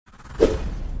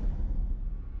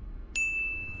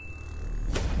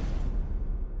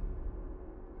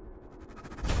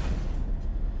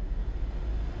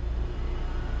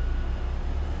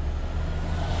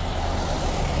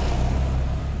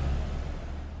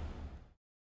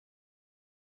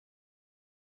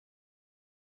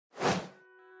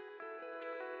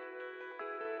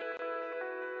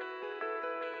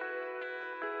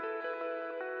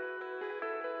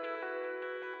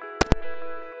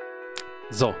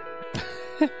So.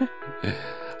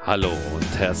 Hallo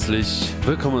und herzlich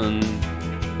willkommen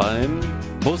beim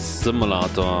Bus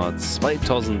Simulator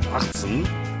 2018.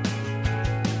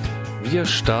 Wir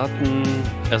starten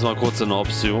erstmal kurz eine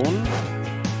Option,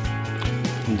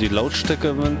 um die Lautstärke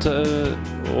eventuell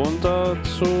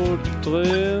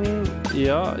runterzudrehen.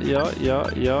 Ja,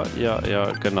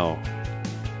 genau.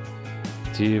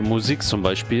 Die Musik zum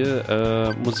Beispiel,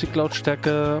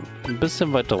 Musiklautstärke ein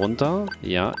bisschen weiter runter.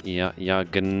 Ja,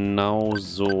 genau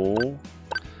so.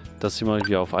 Das hier mal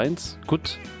hier auf 1.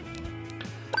 Gut.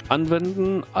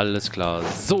 Anwenden, alles klar.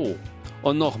 So,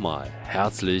 und nochmal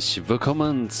herzlich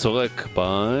willkommen zurück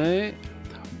bei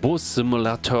Bus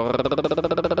Simulator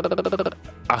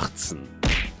 18.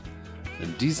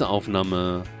 In dieser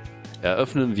Aufnahme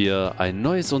eröffnen wir ein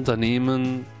neues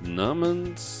Unternehmen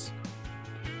namens...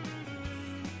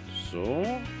 So.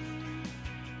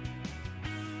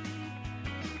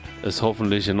 Ist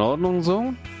hoffentlich in Ordnung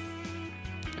so.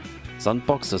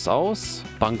 Sandbox ist aus.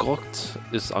 Bankrott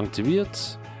ist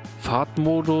aktiviert.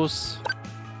 Fahrtmodus.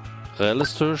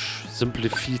 Realistisch.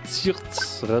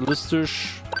 Simplifiziert.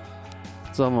 Realistisch.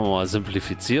 Sagen wir mal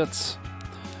simplifiziert.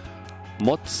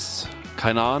 Mods.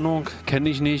 Keine Ahnung. Kenne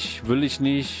ich nicht. Will ich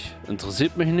nicht.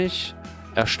 Interessiert mich nicht.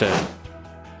 Erstellen.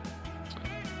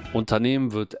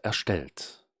 Unternehmen wird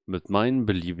erstellt. Mit meinen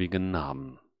beliebigen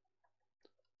Namen.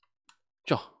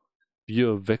 Ja,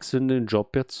 wir wechseln den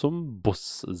Job jetzt zum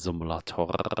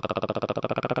Bus-Simulator.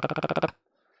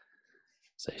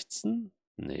 16?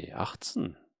 Nee,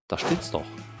 18. Da steht's doch.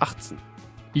 18.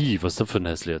 Was ist das für ein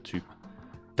hässlicher Typ?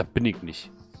 Da bin ich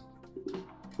nicht.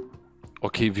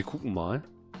 Okay, wir gucken mal.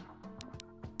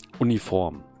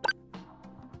 Uniform.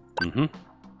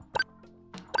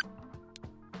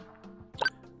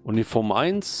 Uniform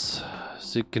 1...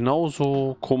 sieht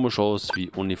genauso komisch aus wie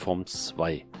Uniform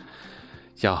 2.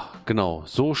 Ja, genau.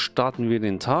 So starten wir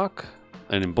den Tag.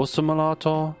 Einen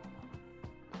Bus-Simulator.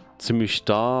 Ziemlich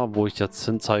da, wo ich jetzt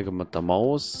hinzeige mit der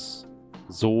Maus.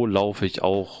 So laufe ich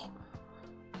auch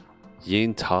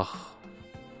jeden Tag.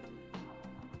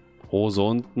 Hose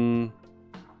unten.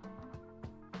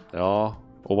 Ja,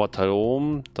 Oberteil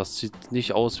oben. Das sieht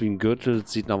nicht aus wie ein Gürtel.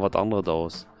 Sieht nach was anderes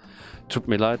aus. Tut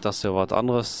mir leid, dass ihr was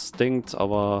anderes denkt,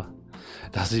 aber...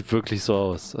 das sieht wirklich so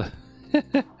aus.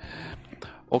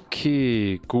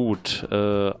 Okay, gut.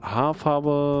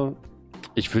 Haarfarbe.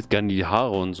 Ich würde gerne die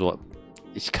Haare und so.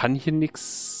 Ich kann hier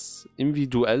nichts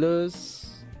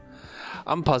Individuelles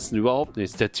anpassen. Überhaupt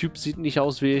nichts. Der Typ sieht nicht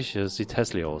aus wie ich. Es sieht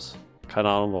hässlich aus. Keine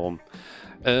Ahnung warum.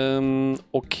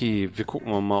 Okay, wir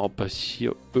gucken mal, ob ich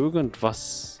hier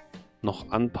irgendwas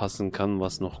noch anpassen kann,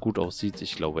 was noch gut aussieht.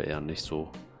 Ich glaube eher nicht so.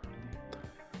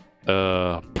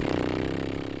 Wir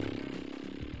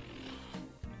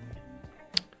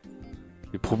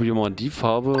probieren mal die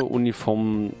Farbe.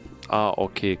 Uniform. Ah,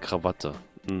 okay, Krawatte.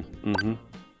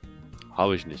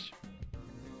 Habe ich nicht.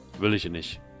 Will ich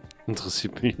nicht.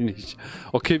 Interessiert mich nicht.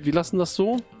 Okay, wir lassen das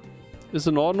so. Ist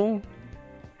in Ordnung.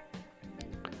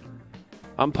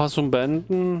 Anpassung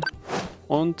beenden.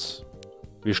 Und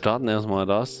wir starten erstmal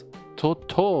das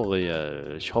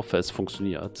Tutorial. Ich hoffe, es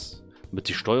funktioniert. Mit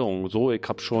die Steuerung so. Ich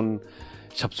habe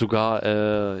sogar,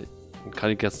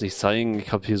 kann ich jetzt nicht zeigen,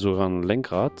 ich habe hier sogar ein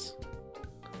Lenkrad.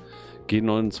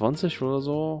 G29 oder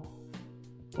so.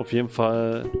 Auf jeden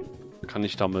Fall kann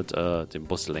ich damit den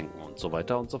Bus lenken und so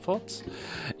weiter und so fort.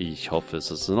 Ich hoffe, es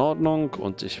ist in Ordnung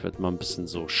und ich werde mal ein bisschen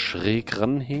so schräg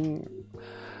ranhängen,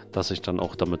 dass ich dann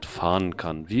auch damit fahren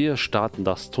kann. Wir starten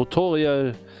das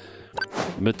Tutorial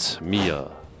mit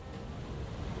mir.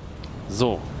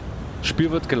 So,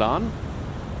 Spiel wird geladen.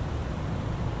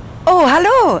 Oh,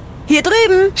 hallo! Hier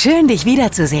drüben! Schön, dich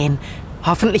wiederzusehen.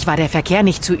 Hoffentlich war der Verkehr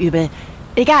nicht zu übel.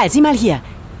 Egal, sieh mal hier.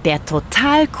 Der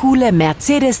total coole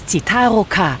Mercedes Citaro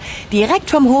K. Direkt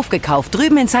vom Hof gekauft,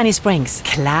 drüben in Sunny Springs.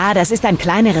 Klar, das ist ein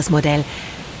kleineres Modell.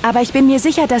 Aber ich bin mir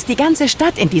sicher, dass die ganze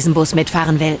Stadt in diesem Bus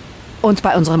mitfahren will. Und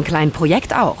bei unserem kleinen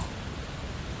Projekt auch.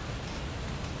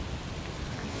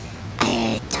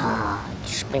 Alter,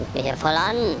 die springt mir hier voll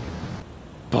an.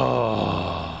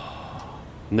 Boah.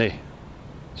 Nee.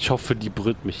 Ich hoffe, die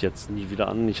brüllt mich jetzt nie wieder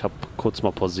an. Ich habe kurz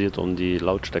mal pausiert, um die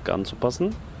Lautstärke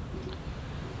anzupassen.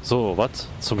 So, was?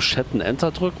 Zum Chatten Enter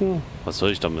drücken? Was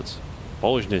soll ich damit?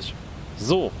 Brauche ich nicht.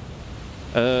 So.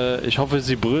 Ich hoffe,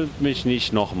 sie brüllt mich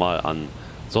nicht nochmal an.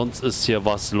 Sonst ist hier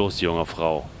was los, junge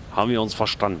Frau. Haben wir uns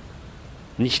verstanden?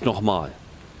 Nicht nochmal.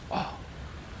 Oh.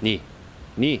 Nee.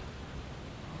 Nee.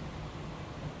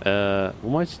 Wo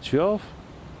mache ich die Tür auf?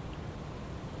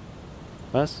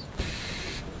 Was?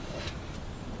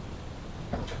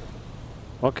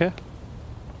 Okay.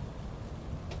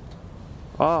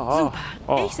 Super.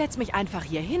 Oh. Ich setze mich einfach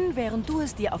hier hin, während du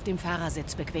es dir auf dem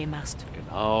Fahrersitz bequem machst.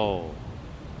 Genau.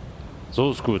 So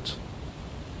ist gut.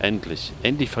 Endlich.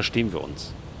 Endlich verstehen wir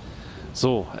uns.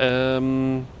 So,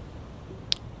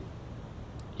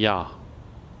 ja.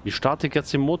 Wie starte ich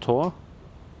jetzt den Motor?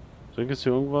 Sehe ich jetzt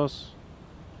hier irgendwas?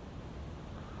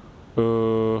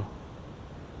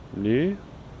 Nee.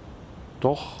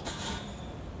 Doch.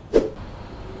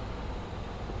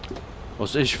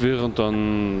 Was ich während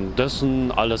dann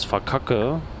dessen alles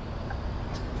verkacke.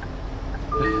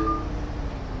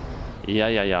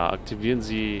 Ja. Aktivieren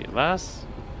Sie... Was?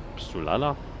 Bist du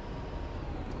Lala?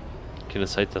 Keine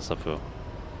Zeit das dafür.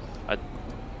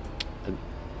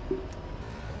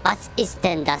 Was ist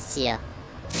denn das hier?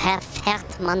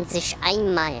 Verfährt man sich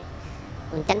einmal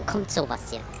und dann kommt sowas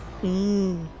hier.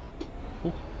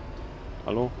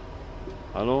 Hallo?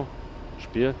 Hallo?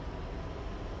 Spiel?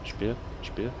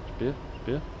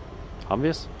 Haben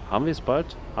wir es? Haben wir es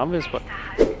bald? Haben wir es bald?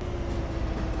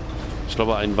 Ich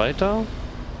glaube, einen weiter.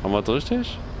 Haben wir das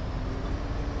richtig?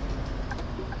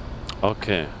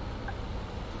 Okay.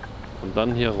 Und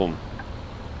dann hier rum.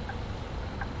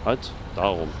 Halt,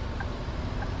 darum.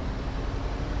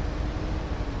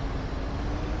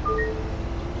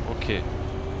 Okay.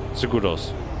 Sieht gut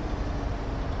aus.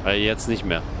 Jetzt nicht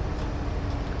mehr.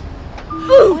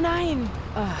 Oh nein!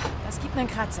 Oh, das gibt einen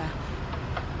Kratzer.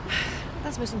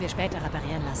 Das müssen wir später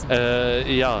reparieren lassen.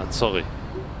 Ja, sorry.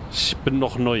 Ich bin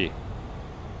noch neu.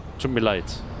 Tut mir leid.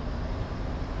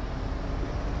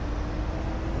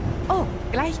 Oh,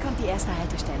 gleich kommt die erste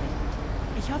Haltestelle.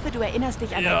 Ich hoffe, du erinnerst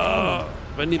dich an dein Training.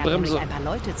 Wenn die Ich habe Bremse... nämlich ein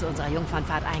paar Leute zu unserer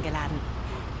Jungfernfahrt eingeladen.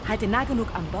 Halte nah genug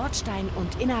am Bordstein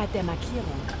und innerhalb der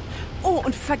Markierung. Oh,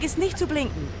 und vergiss nicht zu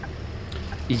blinken.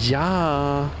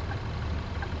 Ja.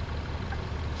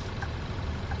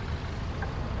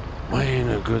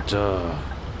 Meine Güte.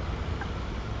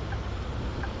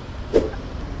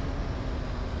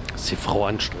 Ist die Frau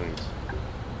anstrengend.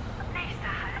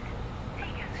 Nächster Halt,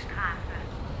 Siegesstraße.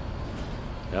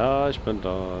 Ja, ich bin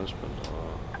da. Ich bin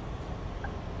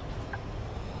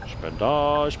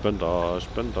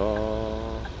da.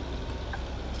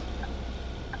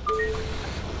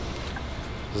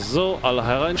 So, alle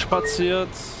hereinspaziert.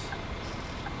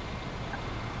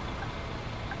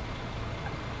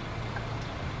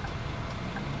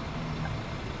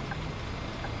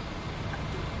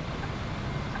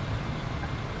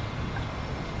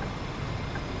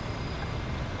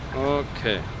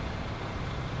 Okay.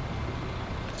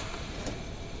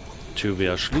 Tür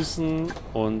wieder schließen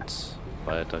und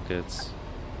weiter geht's.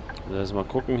 Lass mal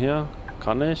gucken hier.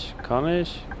 Kann ich?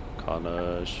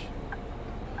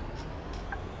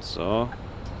 So.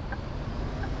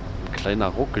 Ein kleiner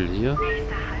Ruckel hier.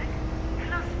 Nächster Halt,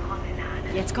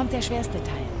 Flusspromenade. Jetzt kommt der schwerste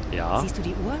Teil. Ja. Siehst du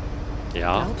die Uhr?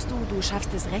 Ja. Glaubst du, du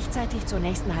schaffst es rechtzeitig zur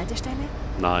nächsten Haltestelle?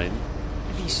 Nein.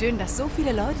 Wie schön, dass so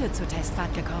viele Leute zur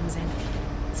Testfahrt gekommen sind.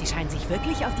 Sie scheinen sich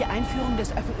wirklich auf die Einführung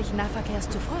des öffentlichen Nahverkehrs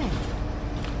zu freuen.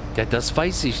 Ja, das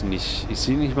weiß ich nicht. Ich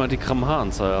sehe nicht mal die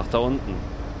Gramm-H-Anzahl. Ach, da unten.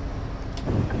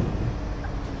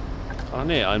 Ach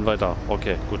nee, ein weiter.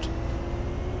 Okay, gut.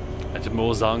 Hätte mir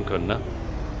auch sagen können, ne?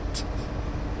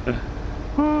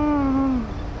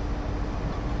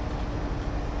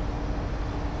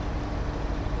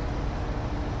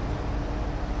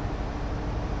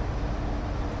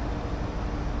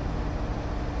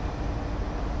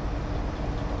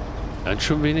 Ein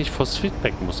schön wenig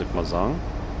Feedback, muss ich mal sagen.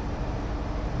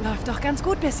 Läuft doch ganz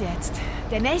gut bis jetzt.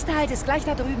 Der nächste Halt ist gleich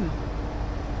da drüben.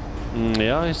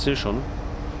 Ja, ich sehe schon.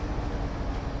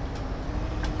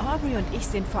 Aubrey und ich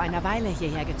sind vor einer Weile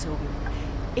hierher gezogen.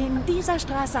 In dieser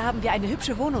Straße haben wir eine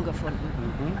hübsche Wohnung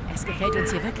gefunden. Es gefällt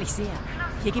uns hier wirklich sehr.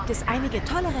 Hier gibt es einige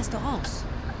tolle Restaurants.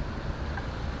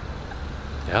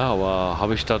 Ja, aber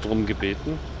habe ich darum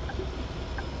gebeten?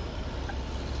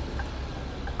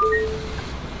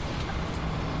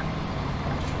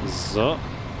 So.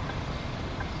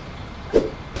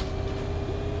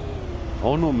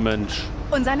 Auch nur ein Mensch.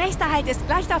 Unser nächster Halt ist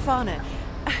gleich da vorne.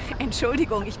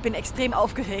 Entschuldigung, ich bin extrem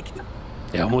aufgeregt.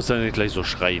 Ja, muss ja nicht gleich so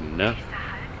schreien, ne?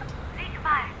 Nächster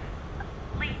Halt,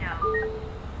 Siegwald. Lido.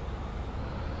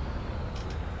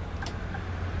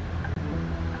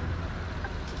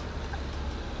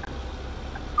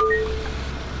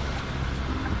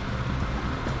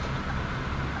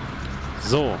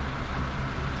 So.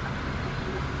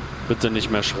 Bitte nicht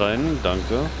mehr schreien,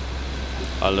 danke.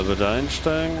 Alle bitte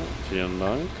einsteigen. Vielen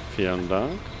Dank, vielen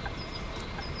Dank.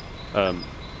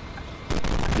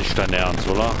 Nicht dein Ernst,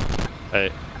 oder?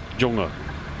 Ey, Junge.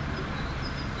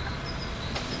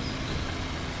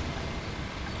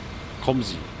 Kommen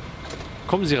Sie.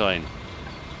 Kommen Sie rein.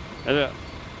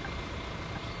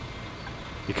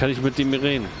 Wie kann ich mit dem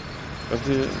reden?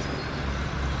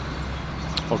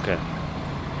 Okay.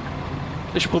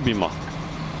 Ich probiere mal.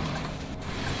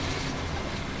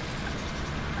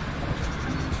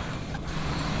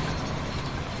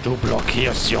 Du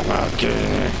blockierst, Junge.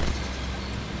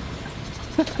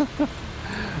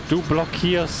 Du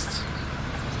blockierst.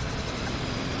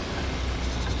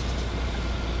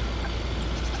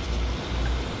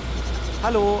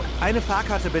 Hallo, eine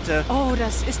Fahrkarte bitte. Oh,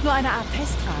 das ist nur eine Art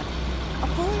Testfahrt.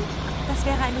 Obwohl, das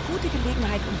wäre eine gute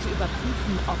Gelegenheit, um zu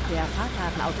überprüfen, ob der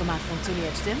Fahrkartenautomat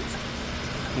funktioniert, stimmt's?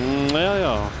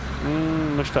 Ja.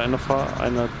 Möchte eine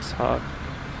Fahrkarte?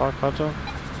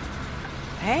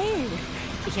 Hey,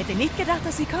 ich hätte nicht gedacht,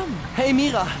 dass Sie kommen. Hey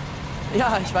Mira.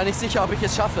 Ja, ich war nicht sicher, ob ich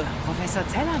es schaffe. Professor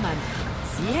Zellermann,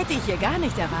 Sie hätte ich hier gar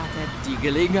nicht erwartet. Die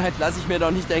Gelegenheit lasse ich mir doch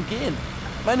nicht entgehen.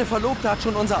 Meine Verlobte hat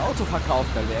schon unser Auto verkauft,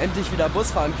 weil wir endlich wieder Bus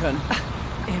fahren können.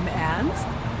 Im Ernst?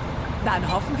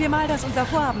 Dann hoffen wir mal, dass unser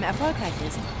Vorhaben erfolgreich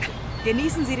ist.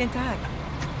 Genießen Sie den Tag.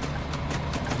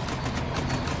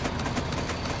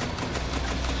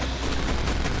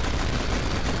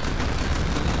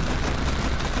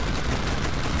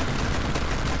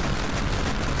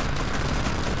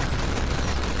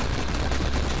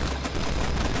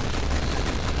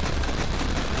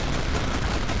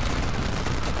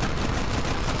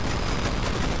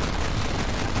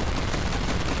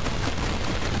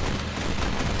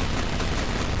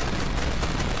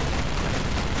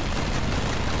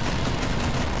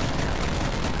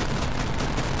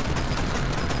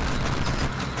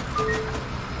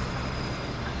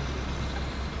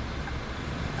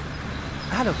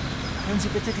 Hallo, können Sie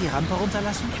bitte die Rampe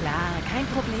runterlassen? Klar, kein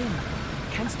Problem.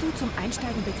 Kannst du zum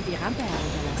Einsteigen bitte die Rampe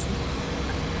herunterlassen?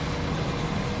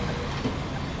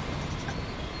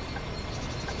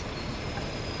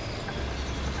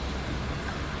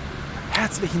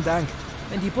 Herzlichen Dank.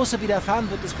 Wenn die Busse wieder fahren,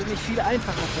 wird es für mich viel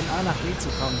einfacher, von A nach B zu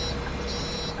kommen.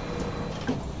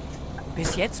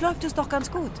 Bis jetzt läuft es doch ganz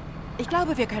gut. Ich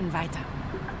glaube, wir können weiter.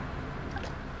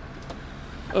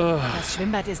 Das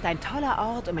Schwimmbad ist ein toller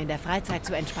Ort, um in der Freizeit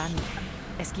zu entspannen.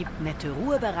 Es gibt nette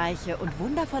Ruhebereiche und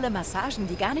wundervolle Massagen,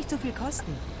 die gar nicht so viel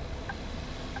kosten.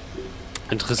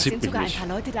 Interessiert Es sind mich sogar nicht. ein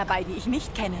paar Leute dabei, die ich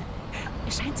nicht kenne.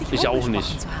 Es scheint sich Ich auch rumgesprochen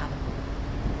nicht. zu haben.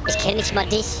 Ich kenne nicht mal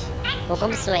dich. Wo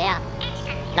kommst du her?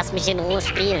 Lass mich in Ruhe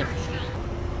spielen.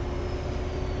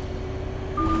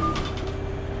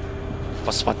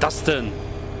 Was war das denn?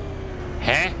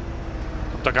 Hä?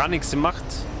 Hab da gar nichts gemacht.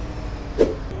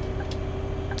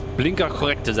 Blinker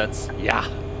korrekt gesetzt. Ja.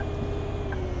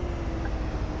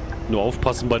 Nur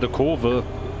aufpassen bei der Kurve.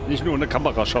 Nicht nur in der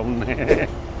Kamera schauen.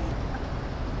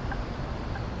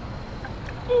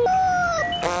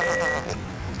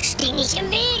 Steh nicht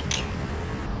im Weg!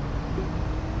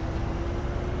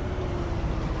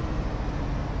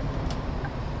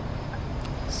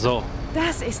 So.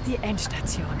 Das ist die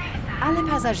Endstation. Alle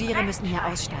Passagiere müssen hier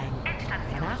aussteigen.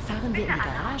 Danach fahren wir in die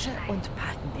Garage und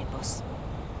parken den Bus.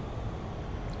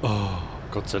 Oh,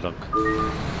 Gott sei Dank.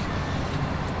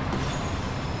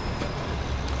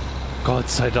 Gott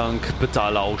sei Dank. Bitte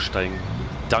alle aussteigen.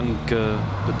 Danke.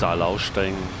 Bitte alle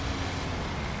aussteigen.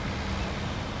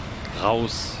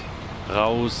 Raus.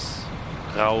 Raus.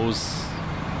 Raus.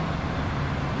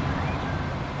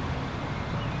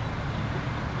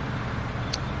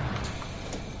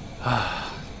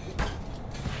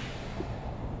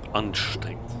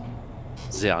 Anstrengend.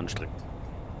 Sehr anstrengend.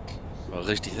 Mal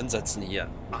richtig hinsetzen hier.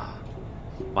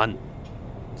 Mann.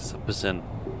 Das ist ein bisschen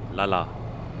lala.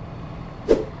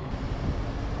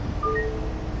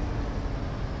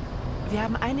 Wir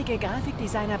haben einige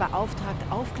Grafikdesigner beauftragt,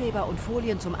 Aufkleber und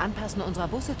Folien zum Anpassen unserer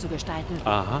Busse zu gestalten.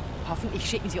 Aha. Hoffentlich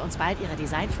schicken sie uns bald ihre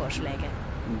Designvorschläge.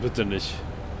 Bitte nicht.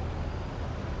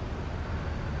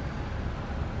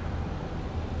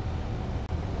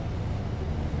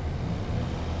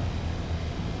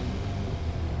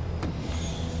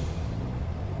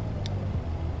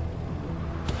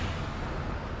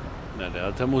 Ja, der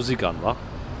hat ja Musik an, wa?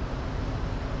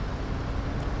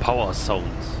 Power Sound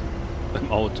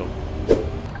im Auto.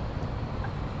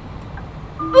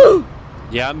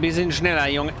 Ja, ein bisschen schneller,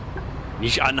 Junge.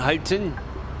 Nicht anhalten.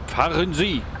 Fahren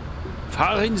Sie.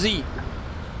 Fahren Sie.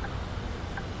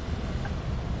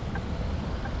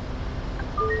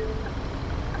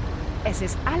 Es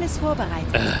ist alles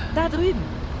vorbereitet. Da drüben.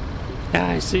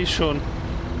 Ja, ich sehe schon.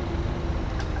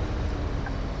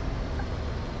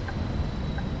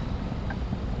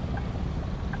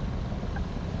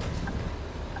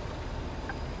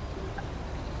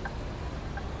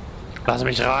 Lass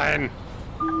mich rein.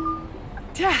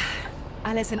 Tja,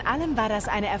 alles in allem war das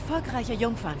eine erfolgreiche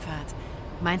Jungfernfahrt.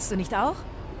 Meinst du nicht auch?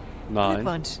 Nein.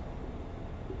 Glückwunsch.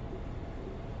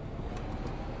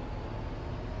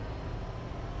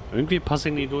 Irgendwie passe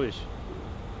ich nie durch.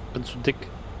 Bin zu dick.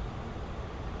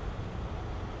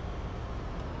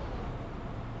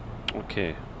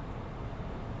 Okay.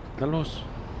 Na los.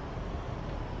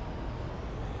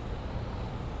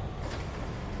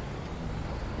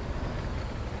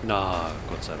 Na,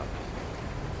 Gott sei Dank.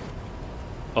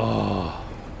 Oh.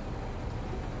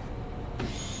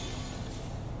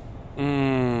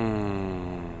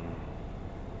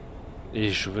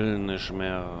 Ich will nicht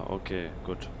mehr. Okay,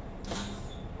 gut.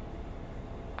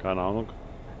 Keine Ahnung.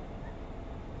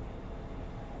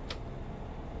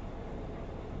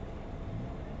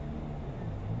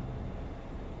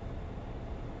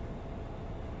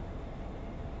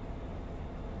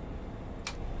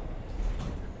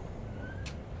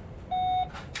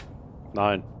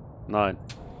 Nein. Nein.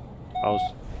 Aus.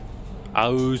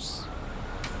 Aus.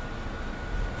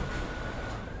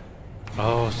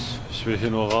 Aus. Ich will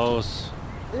hier nur raus.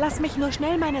 Lass mich nur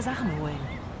schnell meine Sachen holen.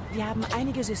 Wir haben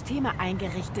einige Systeme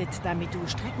eingerichtet, damit du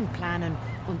Strecken planen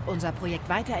und unser Projekt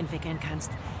weiterentwickeln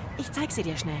kannst. Ich zeig sie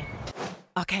dir schnell.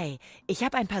 Okay, ich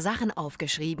habe ein paar Sachen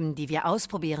aufgeschrieben, die wir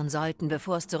ausprobieren sollten,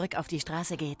 bevor es zurück auf die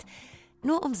Straße geht.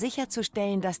 Nur um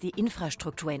sicherzustellen, dass die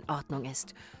Infrastruktur in Ordnung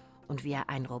ist und wir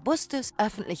ein robustes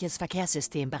öffentliches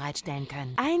Verkehrssystem bereitstellen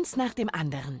können. Eins nach dem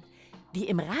anderen. Die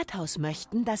im Rathaus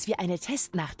möchten, dass wir eine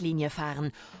Testnachtlinie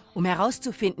fahren, um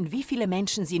herauszufinden, wie viele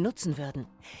Menschen sie nutzen würden.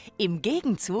 Im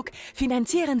Gegenzug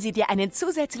finanzieren sie dir einen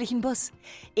zusätzlichen Bus.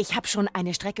 Ich habe schon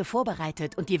eine Strecke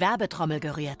vorbereitet und die Werbetrommel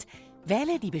gerührt.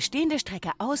 Wähle die bestehende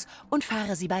Strecke aus und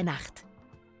fahre sie bei Nacht.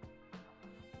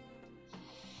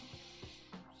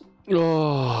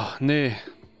 Oh, nee.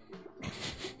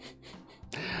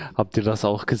 Habt ihr das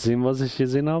auch gesehen, was ich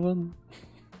gesehen habe?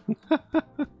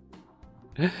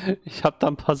 Ich habe da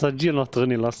einen Passagier noch drin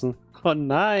gelassen. Oh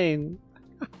nein.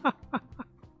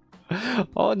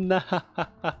 Oh nein.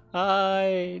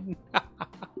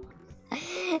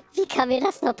 Wie kann mir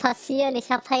das nur passieren?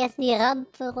 Ich habe vergessen, die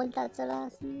Rampe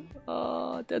runterzulassen.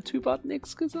 Oh, der Typ hat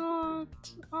nichts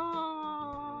gesagt.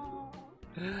 Oh.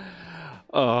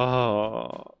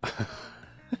 Oh.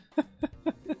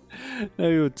 Na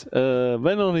gut,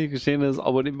 wenn noch nicht geschehen ist,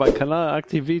 abonniert meinen Kanal,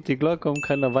 aktiviert die Glocke, um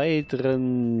keine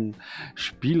weiteren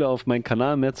Spiele auf meinem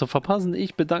Kanal mehr zu verpassen.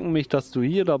 Ich bedanke mich, dass du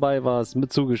hier dabei warst,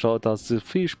 mit zugeschaut hast, so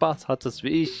viel Spaß hattest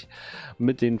wie ich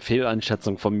mit den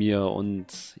Fehleinschätzungen von mir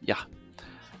und ja,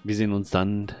 wir sehen uns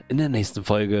dann in der nächsten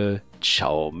Folge.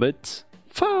 Ciao mit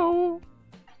V.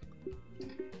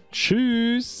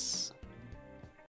 Tschüss.